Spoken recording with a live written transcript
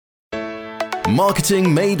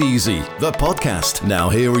Marketing Made Easy, the podcast. Now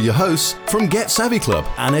here are your hosts from Get Savvy Club,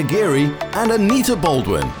 Anna Geary and Anita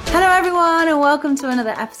Baldwin. Hello everyone and welcome to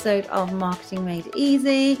another episode of Marketing Made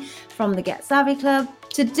Easy from the Get Savvy Club.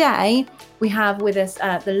 Today we have with us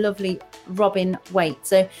the lovely Robin Waite.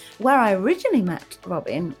 So where I originally met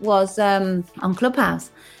Robin was on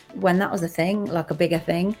Clubhouse when that was a thing, like a bigger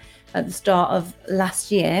thing at the start of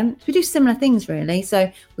last year. We do similar things really. So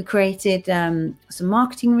we created some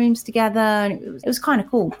marketing rooms together and it was kind of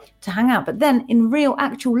cool to hang out. But then in real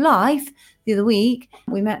actual life, the other week,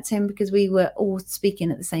 we met him because we were all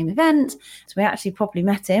speaking at the same event. So we actually properly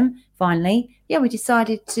met him finally. Yeah, we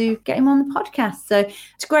decided to get him on the podcast. So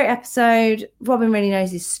it's a great episode. Robin really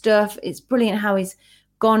knows his stuff. It's brilliant how he's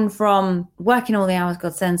gone from working all the hours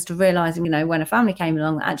God sends to realising, when a family came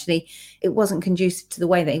along, that actually it wasn't conducive to the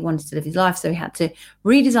way that he wanted to live his life. So he had to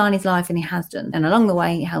redesign his life, and he has done. And along the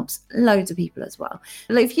way, he helps loads of people as well.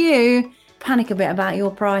 But if you panic a bit about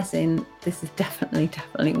your pricing, this is definitely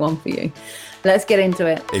one for you. Let's get into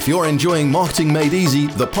it. If you're enjoying Marketing Made Easy,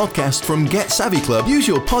 the podcast from Get Savvy Club, use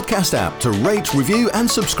your podcast app to rate, review and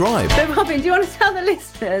subscribe. So Robin, do you want to tell the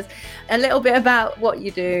listeners a little bit about what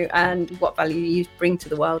you do and what value you bring to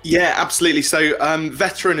the world? Yeah, absolutely. So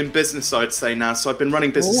veteran in business, I'd say now. So I've been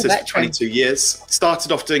running businesses for 22 years.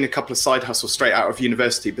 Started off doing a couple of side hustles straight out of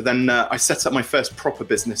university, but then I set up my first proper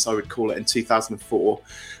business, I would call it, in 2004,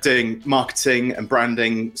 doing marketing and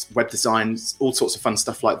branding, web design, all sorts of fun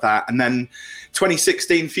stuff like that. And then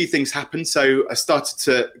 2016, a few things happened. So I started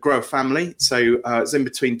to grow a family. So I was in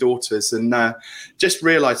between daughters and just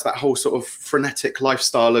realized that whole sort of frenetic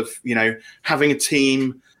lifestyle of, having a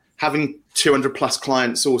team, having 200 plus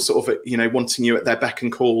clients all sort of, wanting you at their beck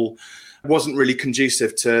and call wasn't really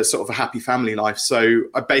conducive to sort of a happy family life. So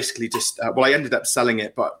I basically just, I ended up selling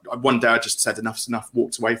it, but one day I just said enough's enough,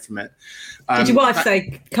 walked away from it. Did your wife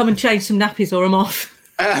say, come and change some nappies or I'm off?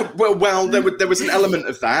 There was an element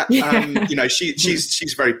of that. Yeah.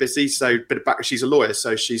 She's very busy. So, but she's a lawyer,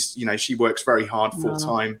 so she works very hard full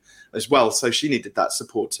time as well. So she needed that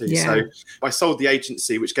support too. Yeah. So I sold the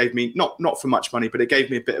agency, which gave me not for much money, but it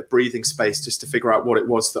gave me a bit of breathing space just to figure out what it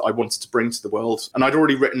was that I wanted to bring to the world. And I'd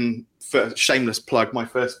already written, for shameless plug, my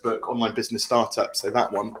first book, Online Business Startup. So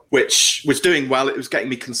that one, which was doing well. It was getting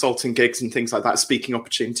me consulting gigs and things like that, speaking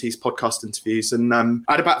opportunities, podcast interviews. And I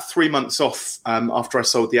had about 3 months off after I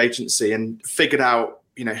sold the agency and figured out,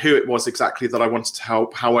 who it was exactly that I wanted to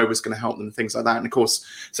help, how I was going to help them, and things like that. And of course,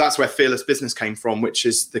 so that's where Fearless Business came from, which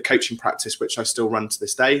is the coaching practice, which I still run to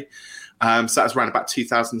this day. So that was around about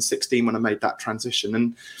 2016 when I made that transition.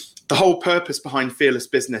 And the whole purpose behind Fearless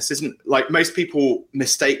Business isn't, like most people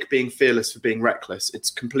mistake being fearless for being reckless. It's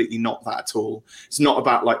completely not that at all. It's not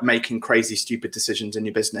about like making crazy, stupid decisions in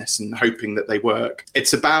your business and hoping that they work.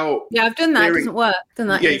 It's about... Yeah, I've done that. It doesn't work. Done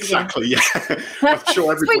that. Yeah, exactly. Yeah. I'm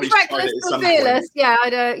sure everybody's tried it at some fearless. point. Yeah, I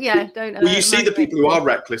don't. Well, you see the people who are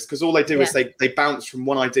reckless because all they do is they bounce from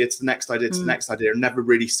one idea to the next idea to the next idea and never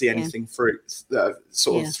really see anything through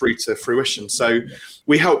to fruition. So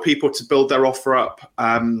we help people to build their offer up,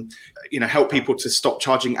 help people to stop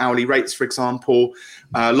charging hourly rates, for example.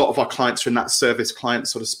 A lot of our clients are in that service client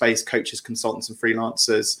sort of space, coaches, consultants and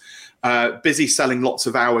freelancers, busy selling lots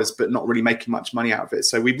of hours, but not really making much money out of it.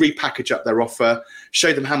 So we repackage up their offer,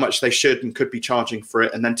 show them how much they should and could be charging for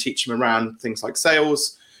it, and then teach them around things like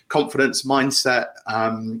sales, confidence, mindset,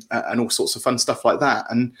 and all sorts of fun stuff like that.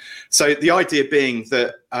 And so the idea being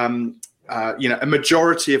that, a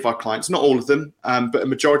majority of our clients, not all of them, but a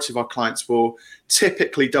majority of our clients will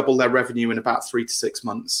typically double their revenue in about 3 to 6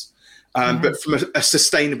 months. But from a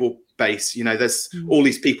sustainable base, there's all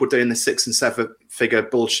these people doing the 6 and 7 figure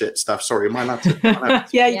bullshit stuff. Sorry, am I allowed to?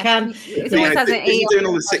 Yeah, you can. They're doing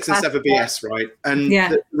all the 6 and 7 BS, right? And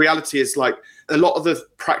the reality is, like, a lot of the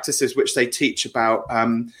practices which they teach about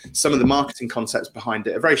some of the marketing concepts behind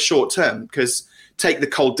it are very short term, because take the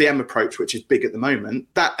cold DM approach, which is big at the moment,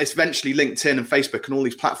 that eventually LinkedIn and Facebook and all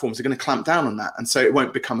these platforms are going to clamp down on that. And so it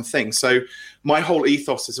won't become a thing. So my whole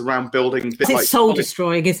ethos is around building... It's soul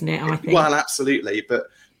destroying, isn't it, I think? Well, absolutely. But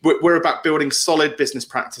we're about building solid business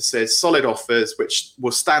practices, solid offers, which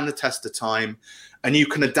will stand the test of time. And you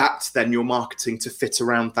can adapt then your marketing to fit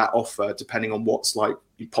around that offer, depending on what's like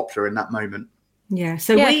popular in that moment. Yeah,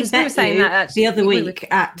 so we met you the other week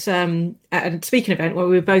at a speaking event where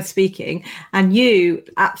we were both speaking, and you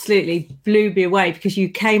absolutely blew me away because you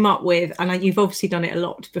came up with, and you've obviously done it a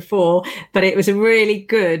lot before, but it was a really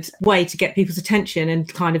good way to get people's attention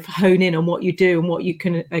and kind of hone in on what you do and what you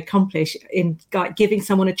can accomplish in like giving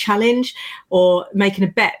someone a challenge or making a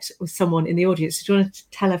bet with someone in the audience. Do you want to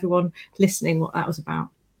tell everyone listening what that was about?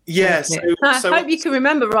 Yeah, I hope you can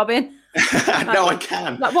remember, Robin. No, I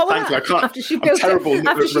can. Like, what was Thankfully, that? I can't. After she I'm built terrible it,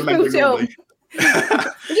 after she remembering built normally. it up.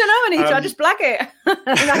 I don't know, Anita. I just black it.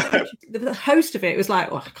 The host of it was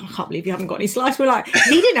like, I can't believe you haven't got any slides. We're like,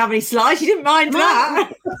 he didn't have any slides. He didn't mind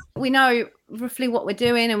that. We know roughly what we're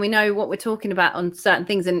doing and we know what we're talking about on certain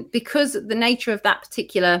things. And because the nature of that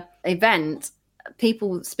particular event,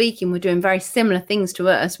 people speaking were doing very similar things to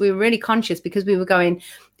us. We were really conscious because we were going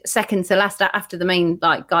second to last after the main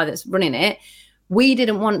guy that's running it. We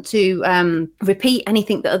didn't want to repeat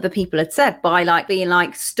anything that other people had said by being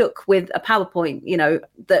stuck with a PowerPoint,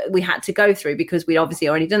 that we had to go through because we'd obviously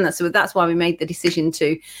already done that. So that's why we made the decision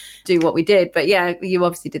to do what we did. But yeah, you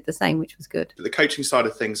obviously did the same, which was good. The coaching side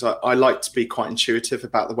of things, I like to be quite intuitive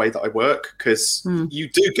about the way that I work because you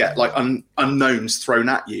do get unknowns thrown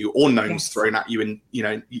at you or knowns thrown at you. And,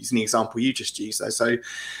 using the example you just used there. So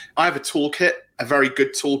I have a toolkit, a very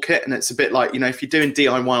good toolkit. And it's a bit like, if you're doing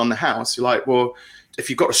DIY on the house, you're like, well, if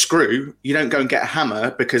you've got a screw, you don't go and get a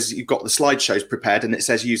hammer because you've got the slideshows prepared and it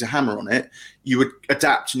says use a hammer on it. You would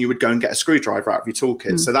adapt and you would go and get a screwdriver out of your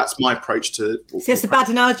toolkit. So that's my approach to. See, it's a bad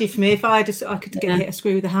analogy for me. If I could hit a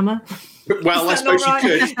screw with a hammer. Well, I suppose you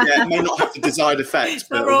could. Yeah, it may not have the desired effect,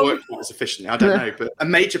 but it'll work not as efficiently. I don't know. But a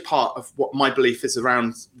major part of what my belief is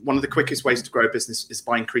around one of the quickest ways to grow a business is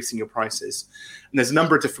by increasing your prices. And there's a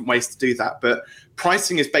number of different ways to do that. But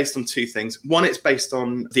pricing is based on two things. One, it's based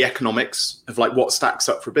on the economics of what stacks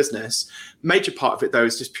up for a business. Major part of it, though,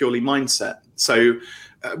 is just purely mindset. So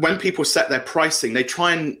when people set their pricing, they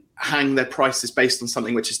try and hang their prices based on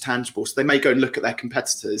something which is tangible. So they may go and look at their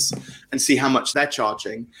competitors and see how much they're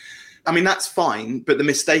charging. I mean, that's fine, but the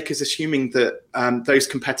mistake is assuming that those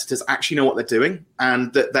competitors actually know what they're doing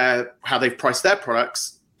and that how they've priced their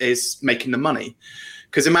products is making them money.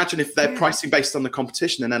 Because imagine if they're pricing based on the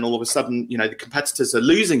competition and then all of a sudden, the competitors are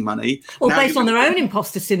losing money. Or based on their own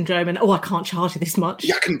imposter syndrome and, I can't charge you this much.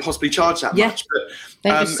 Yeah, I couldn't possibly charge that much. But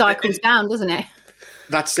then it just cycles down, doesn't it?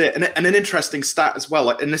 That's it. And an interesting stat as well,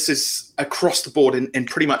 and this is across the board in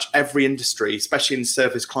pretty much every industry, especially in the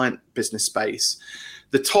service client business space.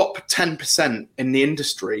 The top 10% in the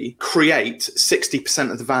industry create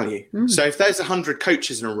 60% of the value. So if there's 100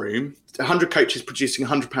 coaches in a room, 100 coaches producing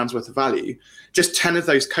 £100 worth of value, just 10 of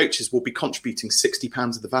those coaches will be contributing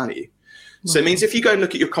 £60 of the value. So it means if you go and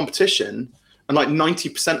look at your competition and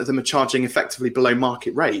 90% of them are charging effectively below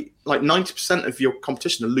market rate, 90% of your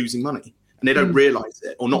competition are losing money and they don't realize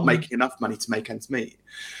it or not making enough money to make ends meet.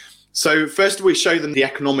 So first we show them the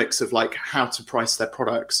economics of how to price their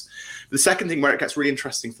products. The second thing where it gets really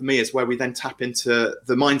interesting for me is where we then tap into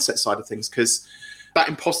the mindset side of things, because that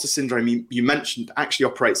imposter syndrome you mentioned actually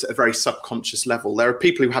operates at a very subconscious level. There are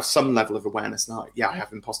people who have some level of awareness now. Yeah, I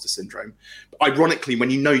have imposter syndrome. But ironically, when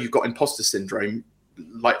you've got imposter syndrome,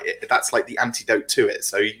 that's the antidote to it.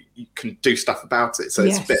 So you can do stuff about it. So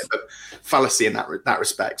it's a bit of a fallacy in that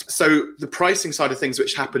respect. So the pricing side of things,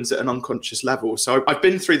 which happens at an unconscious level. So I've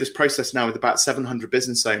been through this process now with about 700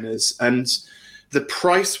 business owners, and the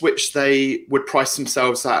price which they would price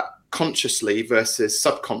themselves at consciously versus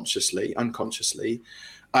subconsciously, unconsciously,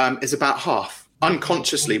 is about half.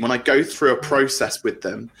 Unconsciously, when I go through a process with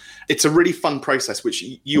them, it's a really fun process, which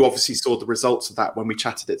you obviously saw the results of that when we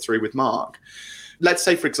chatted it through with Mark. Let's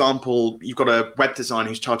say, for example, you've got a web designer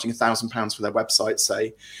who's charging £1,000 for their website,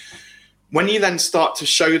 say. When you then start to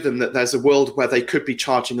show them that there's a world where they could be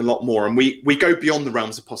charging a lot more, and we go beyond the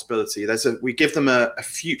realms of possibility. We give them a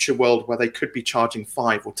future world where they could be charging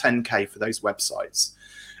 5 or 10K for those websites.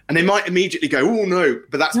 And they might immediately go, oh, no,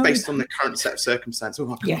 but that's based on the current set of circumstances.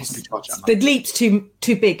 Oh, I can't possibly charge that much. The leap's too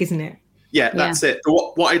big, isn't it? Yeah, that's it.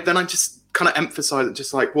 But I just kind of emphasize it,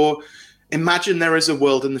 just imagine there is a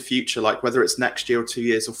world in the future, whether it's next year or 2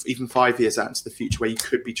 years or even 5 years out into the future, where you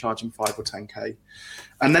could be charging 5 or 10K.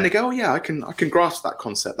 And then they go, oh, yeah, I can grasp that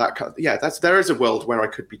concept. There is a world where I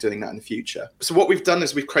could be doing that in the future. So what we've done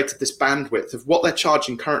is we've created this bandwidth of what they're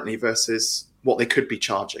charging currently versus what they could be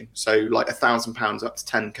charging. So £1,000 up to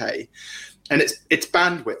 10K. And it's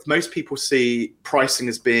bandwidth. Most people see pricing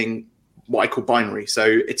as being what I call binary. So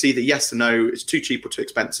it's either yes or no, it's too cheap or too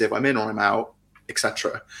expensive, I'm in or I'm out,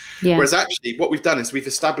 etc. Whereas actually what we've done is we've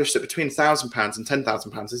established that between £1,000 and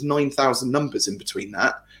 £10,000, there's 9,000 numbers in between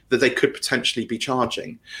that they could potentially be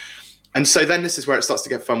charging. And so then this is where it starts to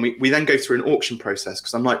get fun. We then go through an auction process,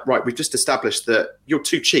 because I'm like, right, we've just established that you're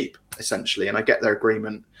too cheap, essentially. And I get their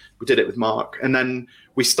agreement. We did it with Mark. And then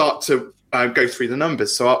we start to go through the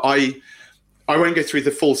numbers. So I won't go through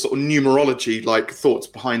the full sort of numerology, thoughts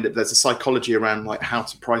behind it. There's a psychology around how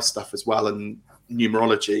to price stuff as well, and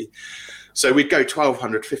numerology. So we'd go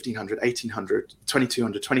 1,200, 1,500, 1,800,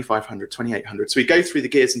 2,200, 2,500, 2,800. So we go through the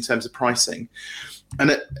gears in terms of pricing.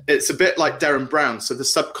 And it's a bit like Derren Brown. So the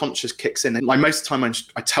subconscious kicks in. And like most of the time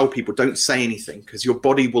I tell people, don't say anything because your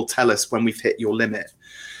body will tell us when we've hit your limit.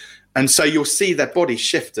 And so you'll see their body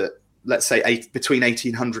shift at, let's say, between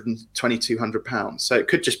 1,800 and 2,200 pounds. So it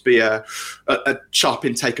could just be a sharp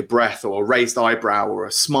intake of breath, or a raised eyebrow, or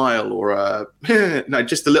a smile, or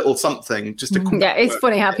just a little something. It's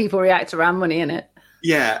funny how people react around money, isn't it?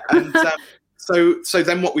 Yeah. And so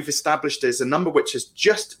then what we've established is a number which is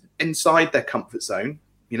just inside their comfort zone,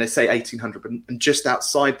 say 1,800, and just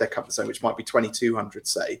outside their comfort zone, which might be 2,200,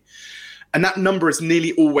 say. And that number is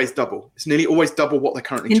nearly always double. It's nearly always double what they're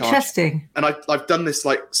currently charging. Interesting. And I've done this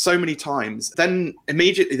like so many times. Then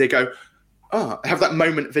immediately they go, have that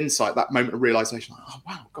moment of insight, that moment of realization. Like, oh,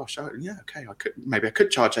 wow, gosh, okay, I could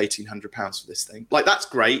charge £1,800 for this thing. Like, that's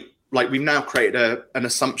great. Like, we've now created an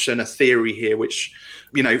assumption, a theory here, which,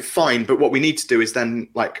 fine. But what we need to do is then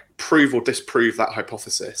like prove or disprove that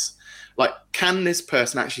hypothesis. Like, can this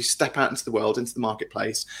person actually step out into the world, into the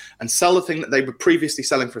marketplace, and sell the thing that they were previously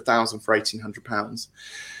selling for £1,000 for £1,800?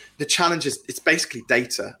 The challenge is, it's basically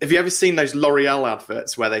data. Have you ever seen those L'Oreal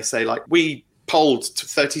adverts where they say, like, we polled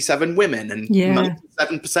 37 women and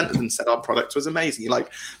 97% of them said our product was amazing? You're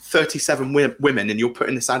like, 37 women, and you're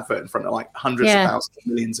putting this advert in front of like hundreds of thousands,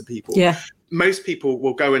 millions of people. Yeah. Most people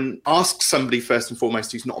will go and ask somebody first and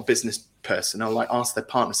foremost who's not a business person, or like ask their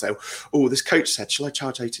partner, say, oh, this coach said, shall I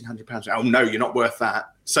charge £1,800? Oh, no, you're not worth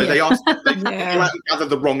that. So they ask, they gather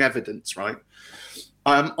the wrong evidence, right?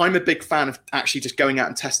 I'm a big fan of actually just going out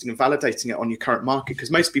and testing and validating it on your current market,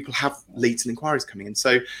 because most people have leads and inquiries coming in.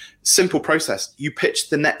 So simple process, you pitch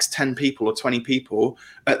the next 10 people or 20 people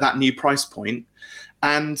at that new price point.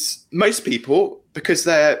 And most people, because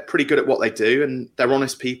they're pretty good at what they do and they're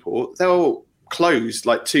honest people, they'll close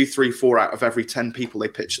like 2, 3, 4 out of every 10 people they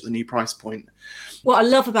pitch at the new price point. What I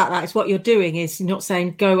love about that is what you're doing is you're not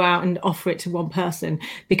saying go out and offer it to one person,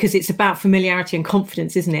 because it's about familiarity and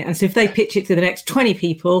confidence, isn't it? And so if they pitch it to the next 20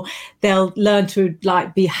 people, they'll learn to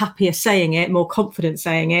like be happier saying it, more confident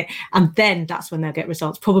saying it. And then that's when they'll get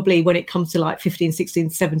results, probably when it comes to like 15, 16,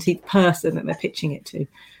 17th person that they're pitching it to.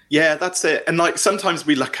 Yeah, that's it. And like sometimes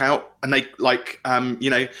we luck out, and they like, I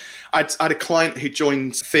had a client who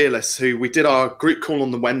joined Fearless, who we did our group call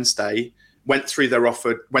on the Wednesday, went through their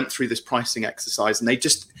offer, went through this pricing exercise, and they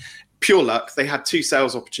just, pure luck, they had 2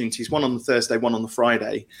 sales opportunities, one on the Thursday, one on the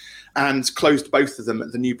Friday, and closed both of them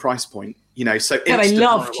at the new price point. So they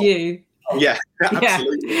loved you. Yeah,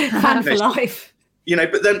 absolutely. Fan for life.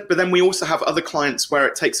 But then we also have other clients where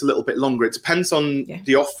it takes a little bit longer. It depends on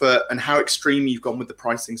the offer and how extreme you've gone with the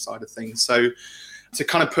pricing side of things. So to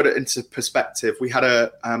kind of put it into perspective, we had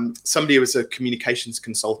somebody who was a communications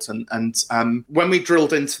consultant, and when we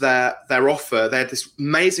drilled into their offer, they had this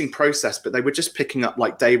amazing process, but they were just picking up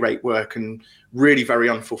like day rate work and really very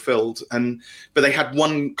unfulfilled. But they had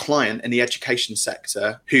one client in the education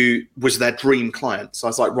sector who was their dream client. So I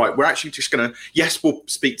was like, right, we're actually just going to, yes, we'll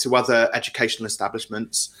speak to other educational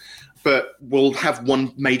establishments, but we'll have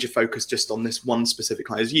one major focus just on this one specific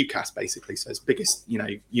client. It's UCAS, basically. So it's biggest,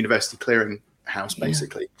 university clearing house,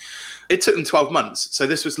 basically. It took them 12 months. So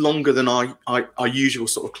this was longer than our usual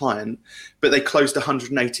sort of client, but they closed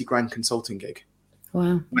 $180,000 consulting gig.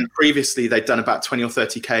 Wow. When previously they'd done about 20 or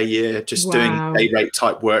 30K a year, just doing day rate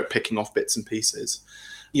type work, picking off bits and pieces,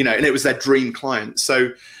 and it was their dream client.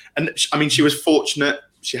 So, and I mean, she was fortunate.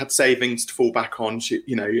 She had savings to fall back on.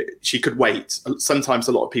 She could wait. Sometimes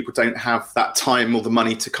a lot of people don't have that time or the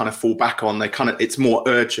money to kind of fall back on. It's more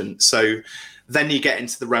urgent. So then you get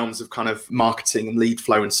into the realms of kind of marketing and lead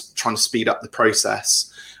flow and trying to speed up the process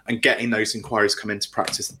and getting those inquiries come into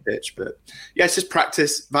practice and pitch. But yeah, it's just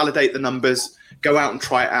practice, validate the numbers, go out and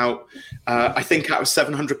try it out. I think out of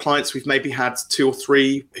 700 clients, we've maybe had 2 or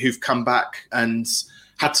 3 who've come back and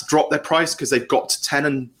had to drop their price because they've got to 10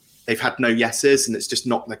 and they've had no yeses, and it's just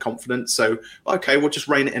knocked their confidence. So, okay, we'll just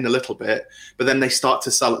rein it in a little bit. But then they start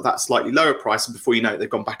to sell at that slightly lower price. And before you know it, they've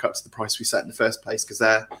gone back up to the price we set in the first place, because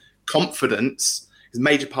their confidence is a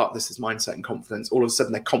major part of this is mindset and confidence. All of a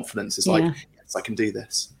sudden, their confidence is like, yes, I can do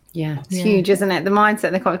this. Yeah, it's huge, isn't it? The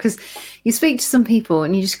mindset, because you speak to some people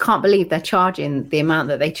and you just can't believe they're charging the amount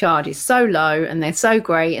that they charge. It's so low and they're so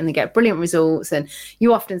great and they get brilliant results. And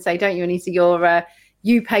you often say, don't you, Anita,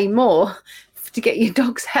 you pay more to get your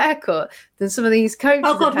dog's haircut than some of these coaches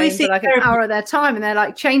are paying for like an hour of their time, and they're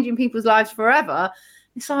like changing people's lives forever.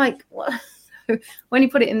 It's like, what? When you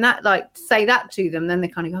put it in that, like say that to them, then they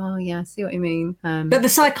kind of go, oh yeah, I see what you mean. But the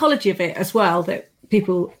psychology of it as well that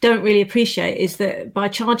people don't really appreciate is that by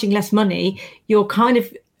charging less money, you're kind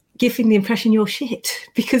of giving the impression you're shit,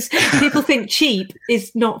 because people think cheap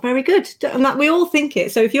is not very good, and that we all think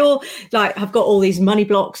it. So if you're like, have got all these money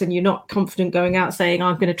blocks and you're not confident going out saying,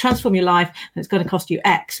 I'm going to transform your life and it's going to cost you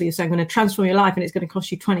X, or you're saying I'm going to transform your life and it's going to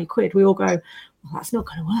cost you 20 quid, we all go, well, that's not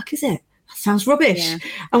going to work, is it? That sounds rubbish. Yeah.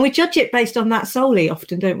 And we judge it based on that solely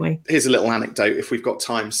often, don't we? Here's a little anecdote if we've got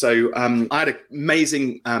time. So I had an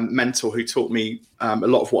amazing mentor who taught me a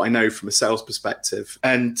lot of what I know from a sales perspective.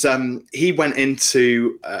 And he went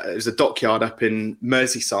into, it was a dockyard up in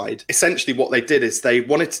Merseyside. Essentially what they did is they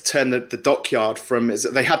wanted to turn the dockyard from,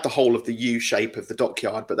 they had the whole of the U shape of the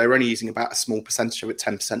dockyard, but they were only using about a small percentage of it,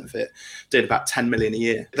 10% of it, did about 10 million a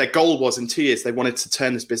year. Their goal was in 2 years, they wanted to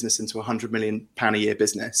turn this business into £100 million a year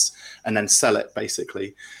business and then sell it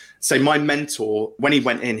basically. So my mentor, when he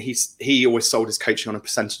went in, he always sold his coaching on a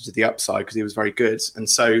percentage of the upside because he was very good. And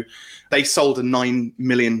so they sold a £9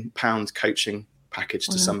 million coaching package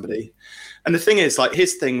to somebody. And the thing is, like,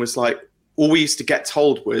 his thing was like, all we used to get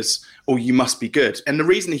told was, oh, you must be good. And the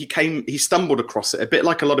reason he stumbled across it, a bit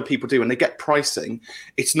like a lot of people do when they get pricing,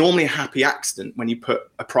 it's normally a happy accident when you put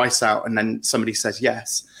a price out and then somebody says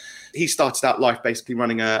yes. He started out life basically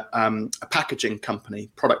running a packaging company,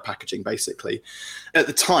 product packaging, basically. At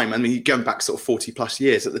the time, I mean, going back sort of 40 plus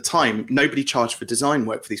years, at the time, nobody charged for design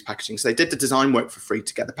work for these packaging. So they did the design work for free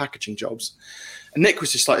to get the packaging jobs. And Nick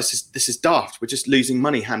was just like, this is daft. We're just losing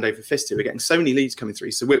money hand over fist here. We're getting so many leads coming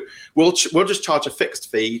through. So we'll just charge a fixed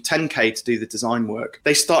fee, 10K to do the design work.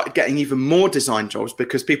 They started getting even more design jobs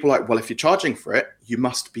because people were like, well, if you're charging for it, you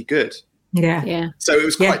must be good. Yeah. So it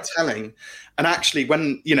was quite telling. And actually,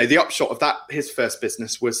 when, the upshot of that, his first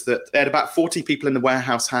business was that they had about 40 people in the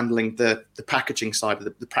warehouse handling the packaging side of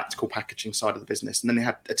the practical packaging side of the business. And then they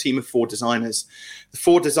had a team of 4 designers. The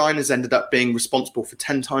 4 designers ended up being responsible for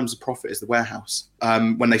 10 times the profit as the warehouse.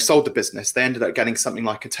 When they sold the business, they ended up getting something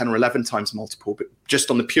like a 10 or 11 times multiple, but just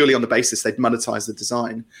purely on the basis they'd monetized the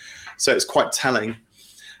design. So it's quite telling.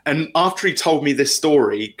 And after he told me this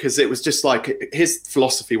story, because it was just like, his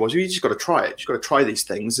philosophy was, you just got to try it. You've got to try these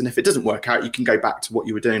things. And if it doesn't work out, you can go back to what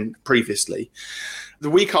you were doing previously. The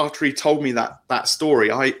week after he told me that story,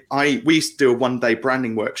 we used to do a 1-day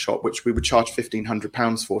branding workshop, which we would charge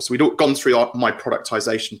 £1,500 for. So we'd gone through my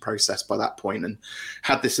productization process by that point and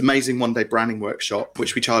had this amazing 1-day branding workshop,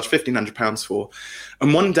 which we charged £1,500 for.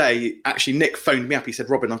 And one day, actually, Nick phoned me up. He said,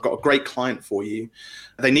 Robin, I've got a great client for you.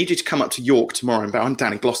 They need you to come up to York tomorrow. And I'm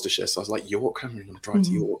down in Gloucestershire. So I was like, York? I'm going to drive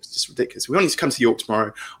to York. It's just ridiculous. We want you to come to York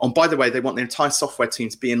tomorrow. And by the way, they want the entire software team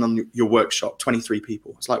to be in on your workshop, 23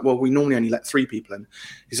 people. It's like, well, we normally only let 3 people in.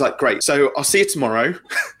 He's like, great. So I'll see you tomorrow.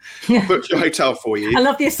 I'll book your hotel for you. I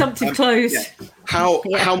love the assumptive close. Yeah.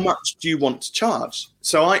 How much do you want to charge?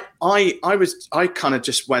 So I kind of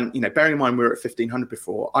just went, bearing in mind we were at 1,500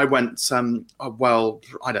 before, I went, I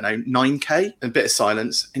don't know, 9K, a bit of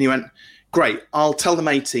silence. And he went, great, I'll tell them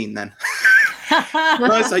 18 then. And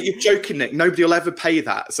I was like, you're joking, Nick. Nobody will ever pay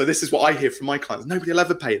that. So this is what I hear from my clients. Nobody will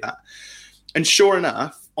ever pay that. And sure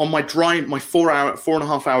enough, on my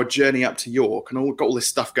 4.5 hour journey up to York, and I got all this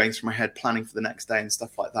stuff going through my head, planning for the next day and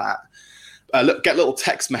stuff like that. Get a little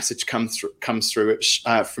text message comes through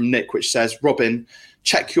from Nick, which says, Robin,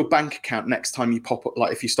 check your bank account next time you pop up,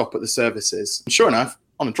 like if you stop at the services. And sure enough,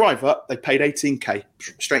 on a drive up, they paid 18K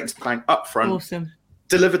straight into the bank up front. Awesome.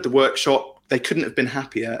 Delivered the workshop. They couldn't have been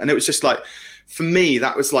happier. And it was just like, for me,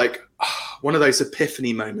 that was like one of those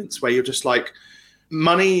epiphany moments where you're just like,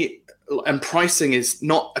 money and pricing is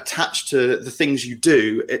not attached to the things you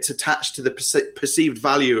do. It's attached to the perceived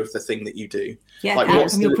value of the thing that you do. Yeah, like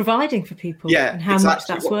what you're providing for people. Yeah, and how much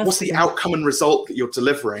that's worth. What's the outcome and result that you're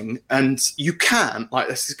delivering? And you can, like,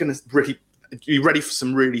 this is going to really, you ready for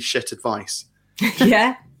some really shit advice?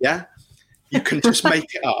 Yeah. Yeah. You can just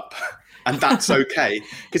make it up. And that's okay,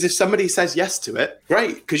 because if somebody says yes to it,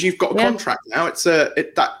 great, because you've got a contract now. It's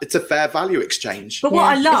a fair value exchange. But what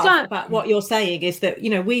I love about what you're saying is that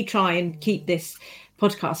we try and keep this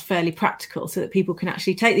podcast fairly practical so that people can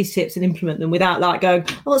actually take these tips and implement them without like going,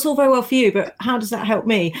 oh, it's all very well for you, but how does that help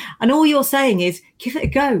me? And all you're saying is give it a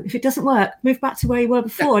go. If it doesn't work, move back to where you were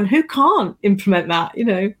before. And who can't implement that?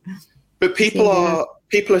 But people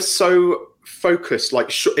are so focused,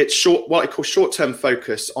 like it's what I call short-term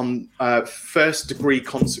focus on first degree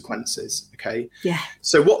consequences. Okay. Yeah.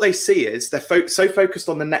 So what they see is they're so focused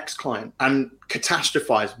on the next client and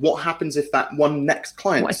catastrophize. What happens if that one next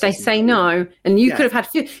client? What if they say no? And you could have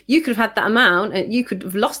had that amount, and you could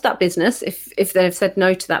have lost that business if they've said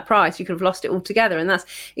no to that price. You could have lost it altogether. And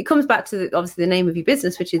it comes back to obviously the name of your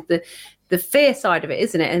business, which is the the fear side of it,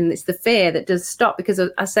 isn't it? And it's the fear that does stop, because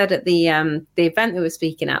I said at the event that we were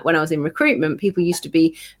speaking at, when I was in recruitment, people used to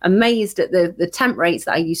be amazed at the temp rates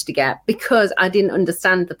that I used to get, because I didn't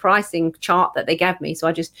understand the pricing chart that they gave me. So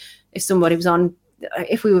if somebody was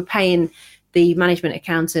if we were paying the management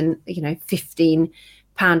accountant, £15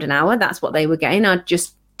 an hour, that's what they were getting, I'd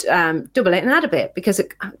just double it and add a bit, because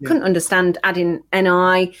I couldn't understand adding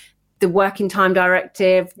NI, the working time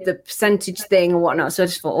directive, the percentage thing or whatnot. So I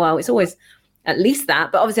just thought, well, it's always at least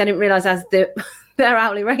that. But obviously I didn't realize as their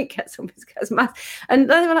hourly rate gets up, it gets massive. And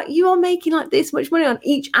they were like, you are making like this much money on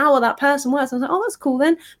each hour that person works. I was like, oh, that's cool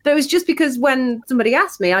then. But it was just because when somebody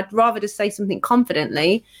asked me, I'd rather just say something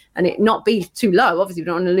confidently and it not be too low. Obviously we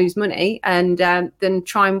don't want to lose money, and then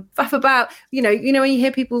try and faff about, when you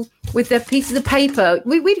hear people with their pieces of paper,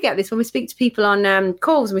 we get this when we speak to people on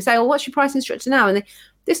calls, and we say, oh, what's your pricing structure now? And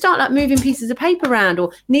they start like moving pieces of paper around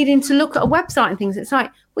or needing to look at a website and things. It's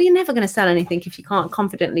like, well, you're never going to sell anything if you can't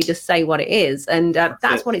confidently just say what it is. And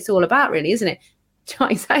that's what it's all about, really, isn't it?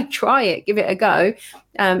 Try it, give it a go.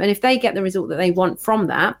 And if they get the result that they want from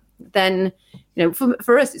that, then,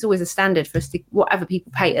 for us, it's always a standard for us to, whatever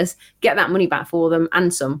people pay us, get that money back for them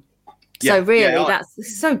and some. So really,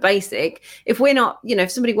 that's so basic. If we're not,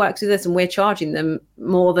 if somebody works with us and we're charging them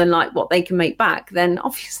more than like what they can make back, then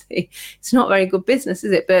obviously it's not very good business,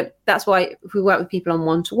 is it? But that's why if we work with people on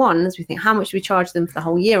one-to-ones, we think, how much do we charge them for the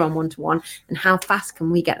whole year on one-to-one, and how fast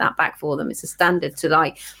can we get that back for them? It's a standard to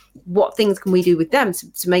like, what things can we do with them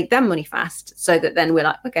to make them money fast, so that then we're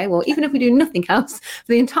like, okay, well, even if we do nothing else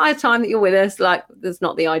for the entire time that you're with us, like, that's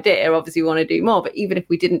not the idea. Obviously we want to do more, but even if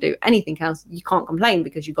we didn't do anything else, you can't complain,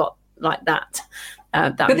 because you got like that.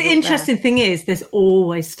 But the interesting thing is, there's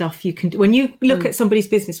always stuff you can do. When you look at somebody's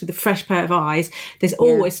business with a fresh pair of eyes, there's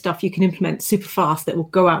always stuff you can implement super fast that will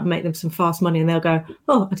go out and make them some fast money, and they'll go,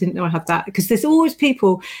 oh, I didn't know I had that. Because there's always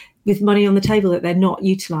people with money on the table that they're not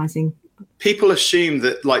utilising. People assume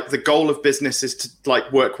that like the goal of business is to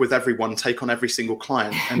like work with everyone, take on every single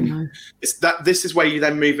client, and this is where you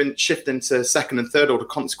then shift into second and third order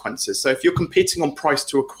consequences. So if you're competing on price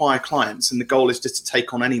to acquire clients, and the goal is just to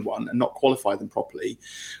take on anyone and not qualify them properly,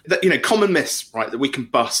 that common myths, right, that we can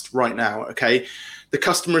bust right now. Okay, the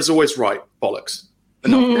customer is always right. Bollocks.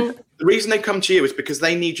 They're not. The reason they come to you is because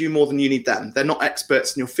they need you more than you need them. They're not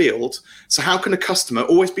experts in your field. So how can a customer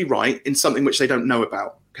always be right in something which they don't know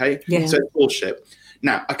about? Okay. Yeah. So it's bullshit.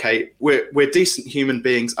 Now, okay, we're decent human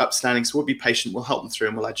beings, upstanding, so we'll be patient. We'll help them through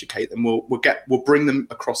and we'll educate them. We'll bring them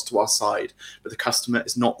across to our side. But the customer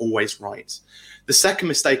is not always right. The second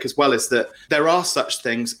mistake as well is that there are such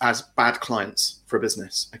things as bad clients for a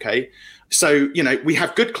business. Okay. So, we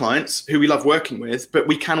have good clients who we love working with, but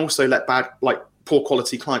we can also let poor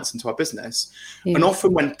quality clients into our business. Yeah. And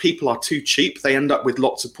often when people are too cheap, they end up with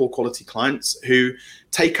lots of poor quality clients who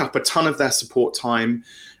take up a ton of their support time,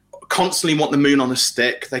 constantly want the moon on a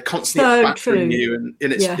stick. They constantly factoring you, and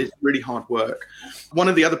it's really hard work. One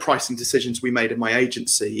of the other pricing decisions we made in my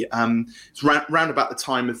agency, it's round about the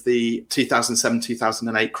time of the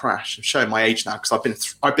 2007-2008 crash. I'm showing my age now because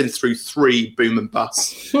I've been through 3 boom and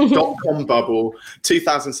bust, .com bubble,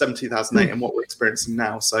 2007-2008, and what we're experiencing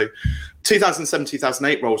now. So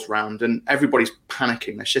 2007-2008 rolls around, and everybody's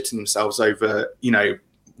panicking. They're shitting themselves over,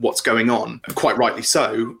 what's going on. Quite rightly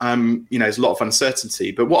so. There's a lot of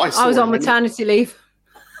uncertainty. But what I was on maternity leave.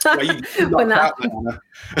 Well, when that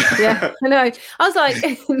yeah, I know. I was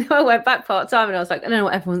like, I went back part-time, and I was like, I don't know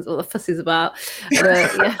what the fuss is about.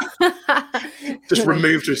 But, just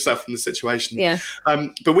removed yourself from the situation. Yeah. But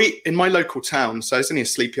in my local town, so it's only a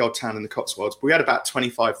sleepy old town in the Cotswolds, but we had about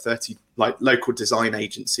 25, 30 like local design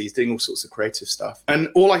agencies doing all sorts of creative stuff. And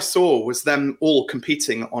all I saw was them all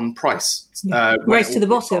competing on price. Race to the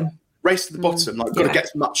bottom. Race to the bottom. Got to get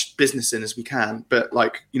as much business in as we can, but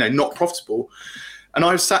not profitable. And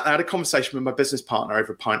I had a conversation with my business partner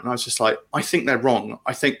over a pint, and I was just like, I think they're wrong.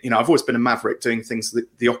 I think, I've always been a maverick, doing things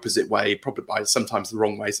the opposite way, probably by sometimes the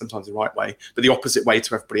wrong way, sometimes the right way, but the opposite way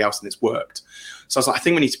to everybody else, and it's worked. So I was like, I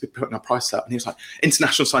think we need to be putting our price up. And he was like,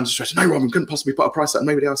 international signs of stress. No, Robin, couldn't possibly put a price up.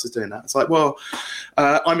 Nobody else is doing that. It's like, well,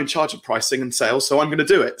 I'm in charge of pricing and sales, so I'm going to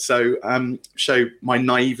do it. So show my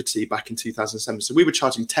naivety back in 2007. So we were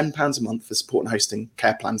charging £10 a month for support and hosting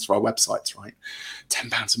care plans for our websites, right?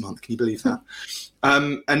 £10 a month. Can you believe that?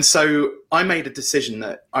 And so I made a decision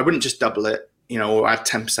that I wouldn't just double it, or add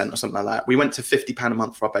 10% or something like that. We went to £50 a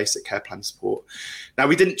month for our basic care plan support. Now,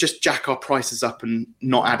 we didn't just jack our prices up and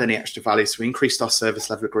not add any extra value. So we increased our service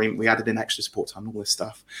level agreement. We added in extra support time, all this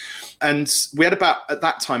stuff. And we had at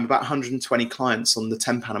that time, about 120 clients on the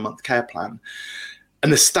 £10 a month care plan.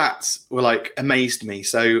 And the stats were amazed me.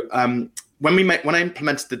 So when I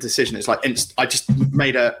implemented the decision, it's like I just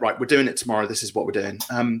made right, we're doing it tomorrow. This is what we're doing.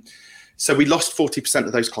 So we lost 40%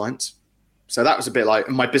 of those clients. So that was a bit like,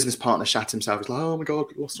 and my business partner shat himself. He's like, oh my God,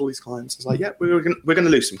 we lost all these clients. I was like, yeah, we're going to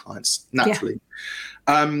lose some clients naturally.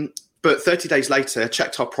 Yeah. But 30 days later,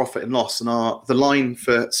 checked our profit and loss, and the line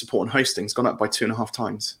for support and hosting has gone up by 2.5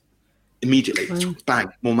 times. Immediately,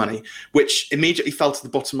 bang, more money, which immediately fell to the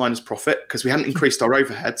bottom line as profit because we hadn't increased our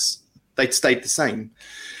overheads. They'd stayed the same.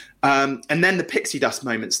 And then the pixie dust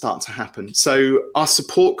moments start to happen. So our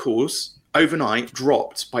support calls overnight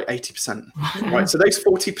dropped by 80%. Right. So those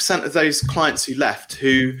 40% of those clients who left,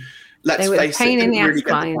 who, let's face it, didn't really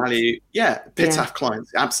get the value. Yeah, PITAF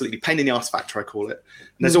clients, absolutely. Pain in the arse factor, I call it.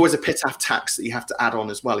 And there's always a PITAF tax that you have to add on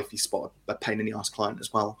as well if you spot a pain in the arse client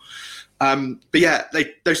as well. But yeah,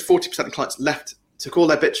 those 40% of clients left, took all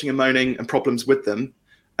their bitching and moaning and problems with them.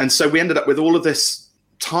 And so we ended up with all of this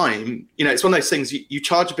time. It's one of those things, you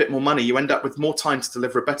charge a bit more money, you end up with more time to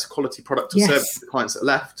deliver a better quality product or service to the clients that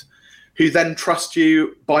left, who then trust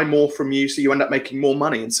you, buy more from you, so you end up making more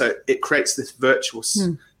money. And so it creates this virtuous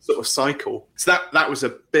sort of cycle. So that was a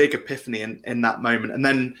big epiphany in that moment. And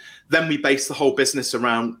then we based the whole business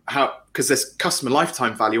around how, because there's customer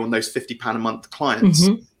lifetime value on those £50 a month clients,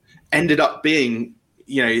 ended up being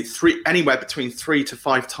anywhere between 3 to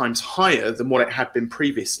 5 times higher than what it had been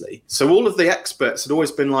previously. So all of the experts had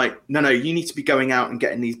always been like, no, you need to be going out and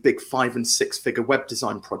getting these big 5 and 6 figure web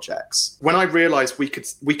design projects. When I realized we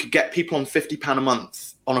could get people on £50 a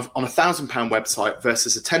month on a £1,000 website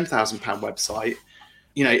versus a £10,000 website,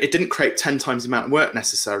 it didn't create 10 times the amount of work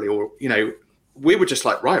necessarily, or, we were just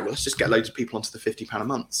like, right, well, let's just get loads of people onto the £50 a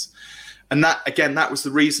month. And that was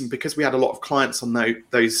the reason, because we had a lot of clients on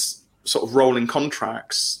those sort of rolling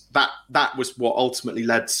contracts, that was what ultimately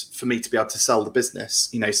led for me to be able to sell the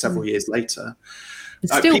business, several years later. And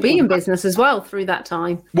still be in business as well through that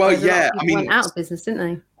time. Well, yeah, went out of business,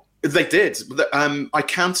 didn't they? They did. I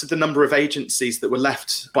counted the number of agencies that were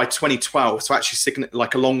left by 2012. So actually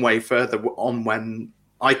like a long way further on, when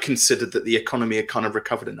I considered that the economy had kind of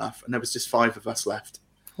recovered enough, and there was just 5 of us left.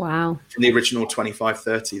 Wow. From the original 25,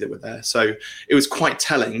 30 that were there. So it was quite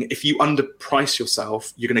telling. If you underprice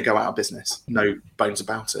yourself, you're going to go out of business. No bones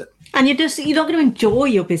about it. And you're not going to enjoy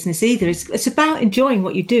your business either. It's about enjoying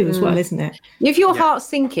what you do as well, isn't it? If your heart's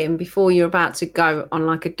sinking before you're about to go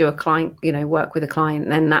on do a client, work with a client,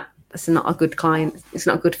 then that's not a good client. It's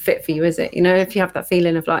not a good fit for you, is it? If you have that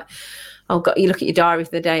feeling of like, oh God, you look at your diary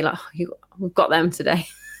for the day, like, we've got them today.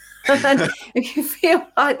 And then if you feel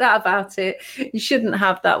like that about it, you shouldn't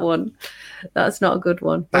have that one. That's not a good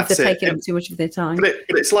one. If they're taking up too much of their time. But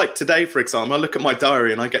it's like today, for example, I look at my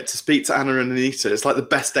diary and I get to speak to Anna and Anita. It's like the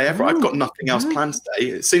best day ever. I've got nothing else planned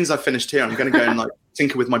today. As soon as I've finished here, I'm going to go and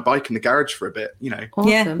tinker with my bike in the garage for a bit, Awesome.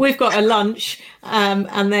 Yeah, we've got a lunch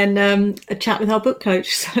and then a chat with our book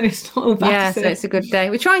coach. So it's not all bad. Yeah, so it's a good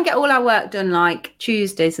day. We try and get all our work done like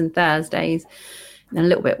Tuesdays and Thursdays, and then a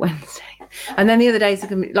little bit Wednesday. And then the other days are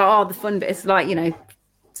going to be like, the fun bit is like,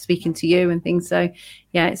 speaking to you and things. So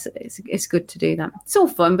yeah, it's good to do that. It's all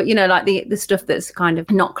fun, but like the stuff that's kind of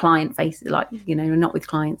not client facing, like not with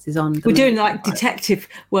clients, is on. We're doing like detective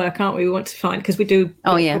work, aren't we? We want to find, because we do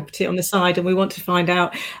property on the side, and we want to find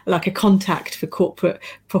out like a contact for corporate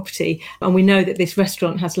property, and we know that this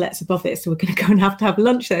restaurant has lets above it, so we're going to go and have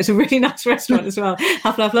lunch there. It's a really nice restaurant as well.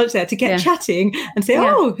 Have lunch there to get chatting and say,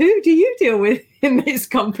 who do you deal with in this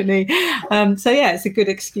company? So yeah, it's a good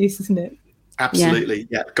excuse, isn't it? Absolutely,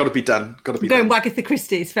 yeah. Got to be done. Going Wagatha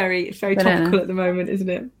Christie is very topical at the moment, isn't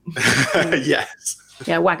it? Yes.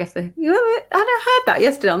 Yeah, Wagatha. I heard that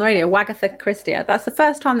yesterday on the radio. Wagatha Christie. That's the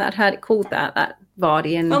first time that I'd heard it called that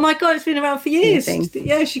Vardy. And oh my God, it's been around for years.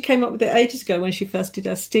 Yeah, she came up with it ages ago when she first did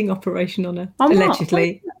a sting operation on her,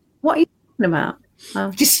 allegedly. What are you talking about?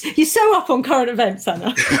 Oh. You're so up on current events,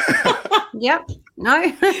 Anna. Yep. No.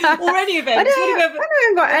 Or any events. I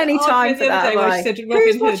haven't got any time for that.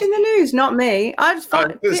 Who's watching the news? Not me. I just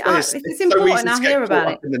find it's important. I hear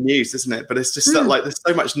about it in the news, isn't it? But it's just like there's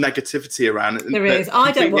so much negativity around it. There is.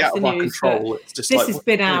 I don't watch the news. It's just this has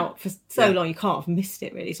been out for so long. You can't have missed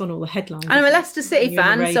it. Really, it's on all the headlines. And I'm a Leicester City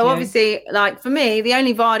fan, so obviously, like for me, the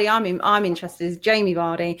only Vardy I'm interested in is Jamie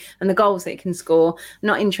Vardy and the goals that he can score. I'm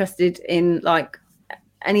not interested in like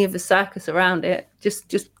any of the circus around it.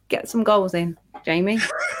 Just get some goals in, Jamie,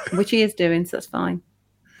 which he is doing, so that's fine.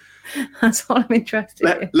 That's all I'm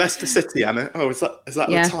interested in. Leicester City, Anna. Oh, is that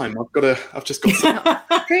the time? I've just got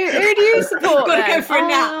to... who do you support? I've got to go for a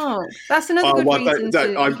nap. No. That's another good reason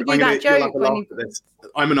to do that joke.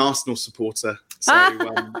 I'm an Arsenal supporter. So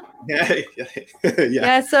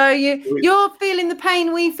yeah. So you're feeling the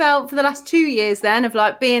pain we felt for the last 2 years then of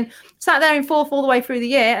like being sat there in fourth all the way through the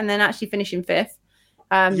year and then actually finishing fifth.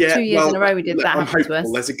 2 years in a row we did that. I'm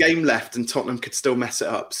hopeful. There's a game left and Tottenham could still mess it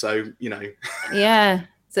up. So, Yeah.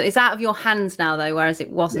 So it's out of your hands now though, whereas it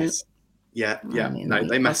wasn't. Yes. Yeah. No,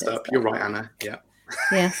 they messed up. You're right, Anna. Yeah.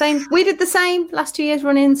 Yeah, same. We did the same last 2 years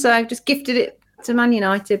running, so I've just gifted it to Man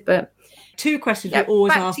United. But 2 questions we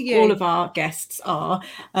always ask all of our guests are.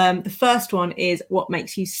 The first one is, what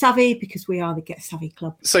makes you savvy? Because we are the Get Savvy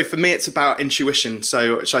Club. So for me, it's about intuition.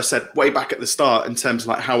 So, which I said way back at the start in terms of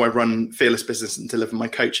like how I run Fearless Business and deliver my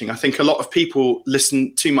coaching. I think a lot of people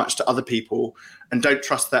listen too much to other people and don't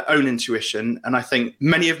trust their own intuition. And I think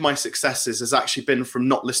many of my successes has actually been from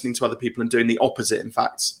not listening to other people and doing the opposite, in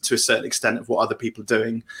fact, to a certain extent of what other people are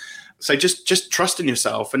doing. So just trust in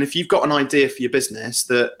yourself. And if you've got an idea for your business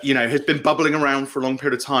that, has been bubbling around for a long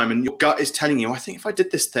period of time and your gut is telling you, I think if I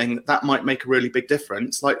did this thing, that might make a really big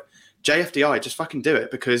difference. Like JFDI, just fucking do it,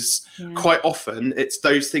 because quite often it's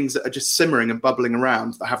those things that are just simmering and bubbling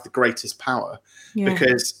around that have the greatest power,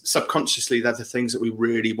 because subconsciously they're the things that we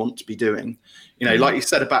really want to be doing. Like you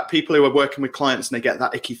said about people who are working with clients and they get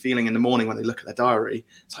that icky feeling in the morning when they look at their diary.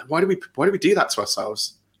 It's like, why do we do that to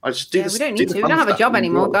ourselves? I just do this. We don't need to. We don't have a job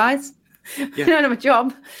anymore, guys. We don't have a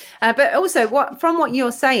job. But also, from what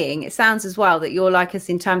you're saying, it sounds as well that you're like us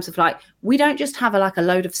in terms of like, we don't just have a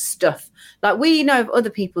load of stuff. Like we know of other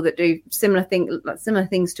people that do similar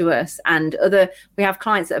things to us, and we have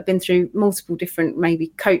clients that have been through multiple different maybe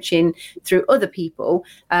coaching through other people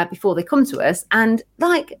before they come to us, and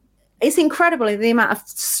like it's incredible the amount of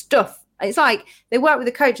stuff. It's like they work with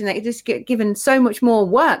a coach and they just get given so much more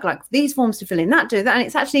work, like these forms to fill in, do that. And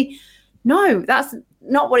it's actually, no, that's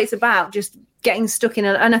not what it's about, just getting stuck in.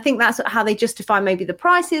 And I think that's how they justify maybe the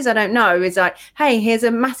prices. I don't know. It's like, hey, here's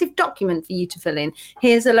a massive document for you to fill in.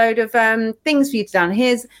 Here's a load of things for you to do.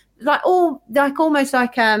 Here's almost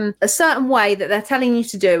like a certain way that they're telling you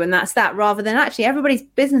to do. And that's that, rather than actually everybody's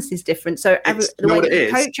business is different. So the way that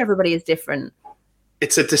you coach everybody is different.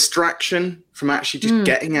 It's a distraction from actually just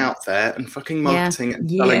getting out there and fucking marketing and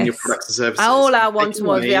selling your products and services. All our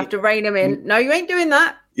one-to-ones, we have to rein them in. No, you ain't doing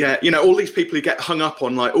that. Yeah, all these people who get hung up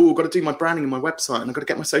on like, I've got to do my branding and my website, and I've got to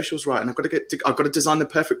get my socials right, and I've got to design the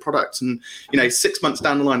perfect product. And 6 months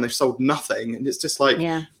down the line, they've sold nothing, and it's just like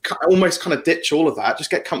almost kind of ditch all of that. Just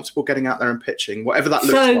get comfortable getting out there and pitching, whatever that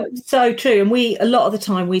looks like. So true. And a lot of the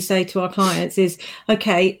time we say to our clients is,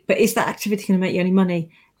 okay, but is that activity going to make you any money?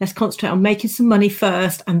 Let's concentrate on making some money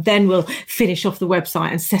first, and then we'll finish off the website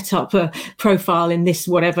and set up a profile in this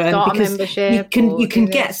whatever. Start because a membership. You can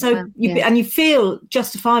get and you feel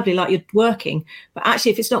justifiably like you're working, but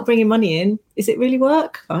actually, if it's not bringing money in, is it really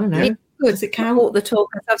work? I don't know. Does it count? Walk the talk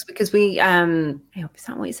ourselves, because we is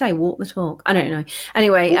that what you say? Walk the talk. I don't know.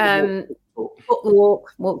 Anyway,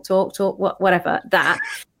 walk the talk, whatever that.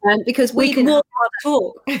 Because we can walk our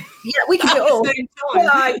talk. Yeah, we can do it all.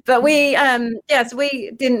 But we, so we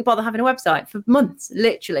didn't bother having a website for months,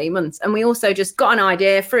 literally months. And we also just got an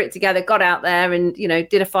idea, threw it together, got out there and,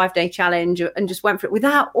 did a 5-day challenge and just went for it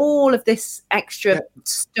without all of this extra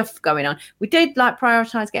stuff going on. We did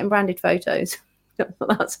prioritize getting branded photos.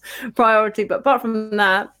 That's priority. But apart from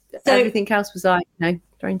that, everything else was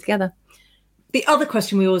thrown together. The other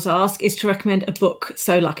question we always ask is to recommend a book.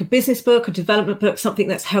 So like a business book, a development book, something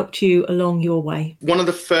that's helped you along your way. One of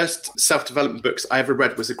the first self-development books I ever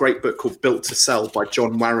read was a great book called Built to Sell by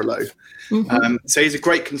John Warrillow. Mm-hmm. So he's a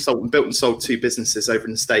great consultant, built and sold 2 businesses over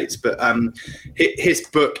in the States. But his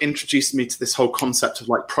book introduced me to this whole concept of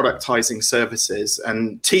productizing services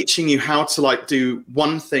and teaching you how to do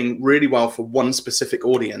one thing really well for one specific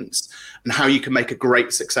audience and how you can make a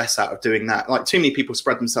great success out of doing that. Too many people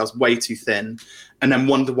spread themselves way too thin and then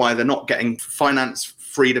wonder why they're not getting finance,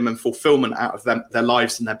 freedom and fulfillment out of their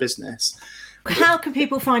lives and their business. How can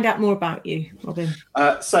people find out more about you, Robin?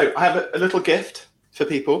 So I have a little gift for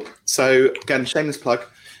people. So again, shameless plug.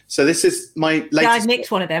 So this is my latest. Yeah, I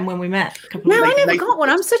nicked one of them when we met. I never got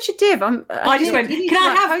one. I'm such a div. I just went, can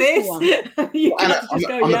I have this? Anna,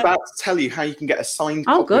 I'm about to tell you how you can get a signed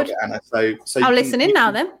copy of it, Anna. So I'll listen in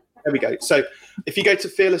now then. There we go. So if you go to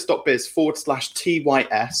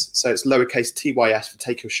fearless.biz/TYS, so it's lowercase TYS for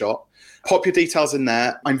take your shot, pop your details in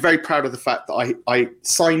there. I'm very proud of the fact that I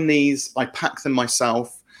sign these, I pack them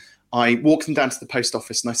myself. I walk them down to the post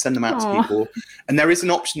office and I send them out to people. And there is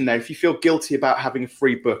an option in there. If you feel guilty about having a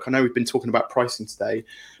free book, I know we've been talking about pricing today,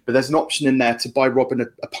 but there's an option in there to buy Robin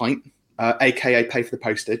a pint, aka pay for the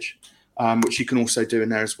postage, which you can also do in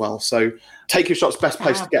there as well. So Take Your Shot's best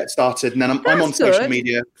place to get started. And then I'm on social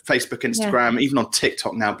media, Facebook, Instagram, even on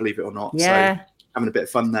TikTok now, believe it or not. Yeah. So having a bit of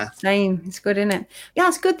fun there. Same. It's good, isn't it? Yeah,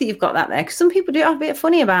 it's good that you've got that there, because some people do have a bit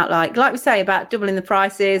funny about like we say, about doubling the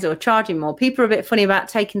prices or charging more. People are a bit funny about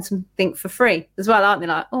taking something for free as well, aren't they?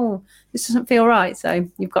 Like, oh, this doesn't feel right. So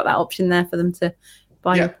you've got that option there for them to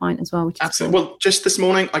buy your pint as well, which is absolutely cool. Well, just this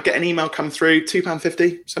morning I get an email come through,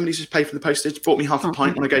 £2.50. Somebody's just paid for the postage, bought me half a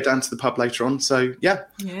pint when I go down to the pub later on. So yeah,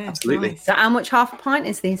 absolutely. Nice. So how much half a pint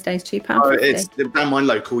is these days? £2.50? It's down my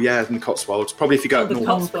local, in the Cotswolds. Probably if you go up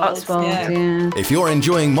north. Cotswolds, yeah. If you're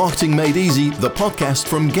enjoying Marketing Made Easy, the podcast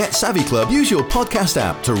from Get Savvy Club, use your podcast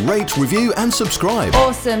app to rate, review and subscribe.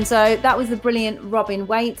 Awesome. So that was the brilliant Robin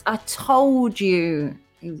Waite. I told you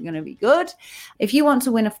he was going to be good. If you want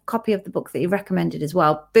to win a copy of the book that he recommended as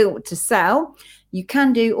well, Built to Sell, you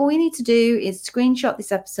can do. All you need to do is screenshot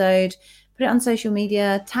this episode, put it on social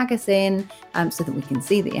media, tag us in so that we can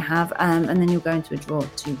see that you have, and then you'll go into a draw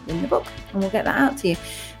to win the book, and we'll get that out to you.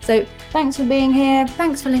 So thanks for being here.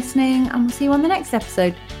 Thanks for listening, and we'll see you on the next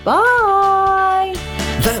episode. Bye.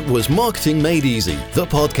 That was Marketing Made Easy, the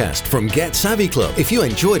podcast from Get Savvy Club. If you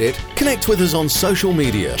enjoyed it, connect with us on social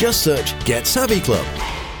media. Just search Get Savvy Club.